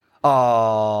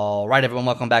All right, everyone,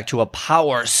 welcome back to a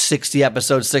Power60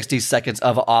 episode, 60 seconds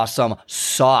of awesome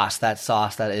sauce. That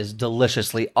sauce that is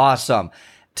deliciously awesome.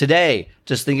 Today,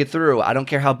 just think it through. I don't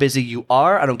care how busy you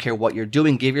are. I don't care what you're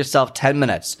doing. Give yourself 10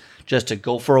 minutes just to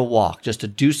go for a walk, just to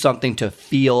do something to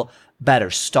feel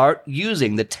better. Start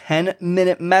using the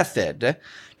 10-minute method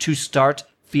to start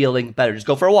feeling better. Just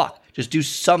go for a walk. Just do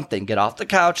something. Get off the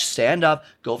couch, stand up,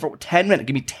 go for 10 minutes.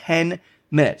 Give me 10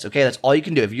 minutes, okay? That's all you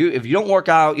can do. If you don't work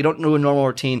out, you don't do a normal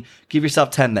routine, give yourself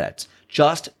 10 minutes.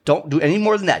 Just don't do any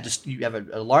more than that. Just you have an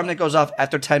alarm that goes off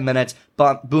after 10 minutes,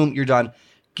 boom, you're done.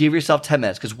 Give yourself 10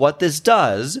 minutes, because what this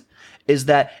does is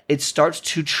that it starts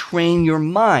to train your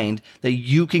mind that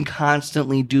you can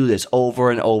constantly do this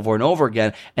over and over and over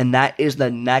again. And that's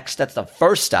the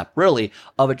first step, really,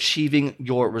 of achieving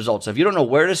your results. So if you don't know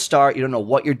where to start, you don't know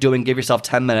what you're doing, give yourself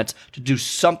 10 minutes to do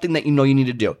something that you know you need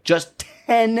to do. Just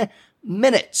 10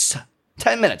 minutes.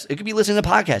 10 minutes. It could be listening to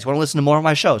podcasts. You want to listen to more of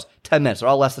my shows? 10 minutes. They're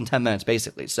all less than 10 minutes,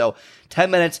 basically. So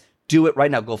 10 minutes. Do it right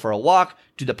now. Go for a walk.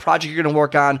 Do the project you're going to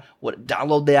work on.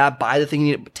 Download the app. Buy the thing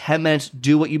you need. 10 minutes.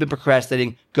 Do what you've been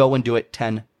procrastinating. Go and do it.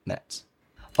 10 minutes.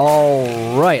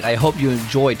 All right. I hope you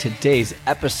enjoyed today's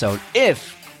episode.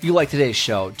 If you like today's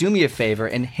show, do me a favor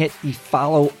and hit the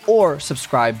follow or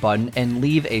subscribe button and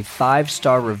leave a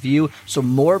 5-star review so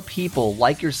more people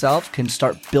like yourself can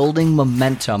start building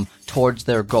momentum towards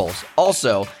their goals.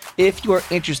 Also, if you are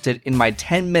interested in my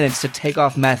 10 minutes to take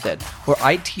off method, where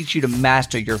I teach you to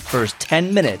master your first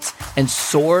 10 minutes and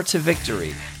soar to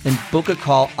victory, then book a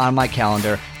call on my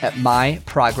calendar at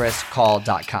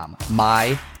myprogresscall.com.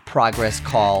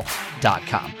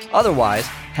 myprogresscall.com. Otherwise,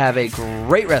 have a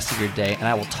great rest of your day, and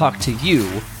I will talk to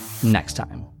you next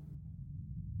time.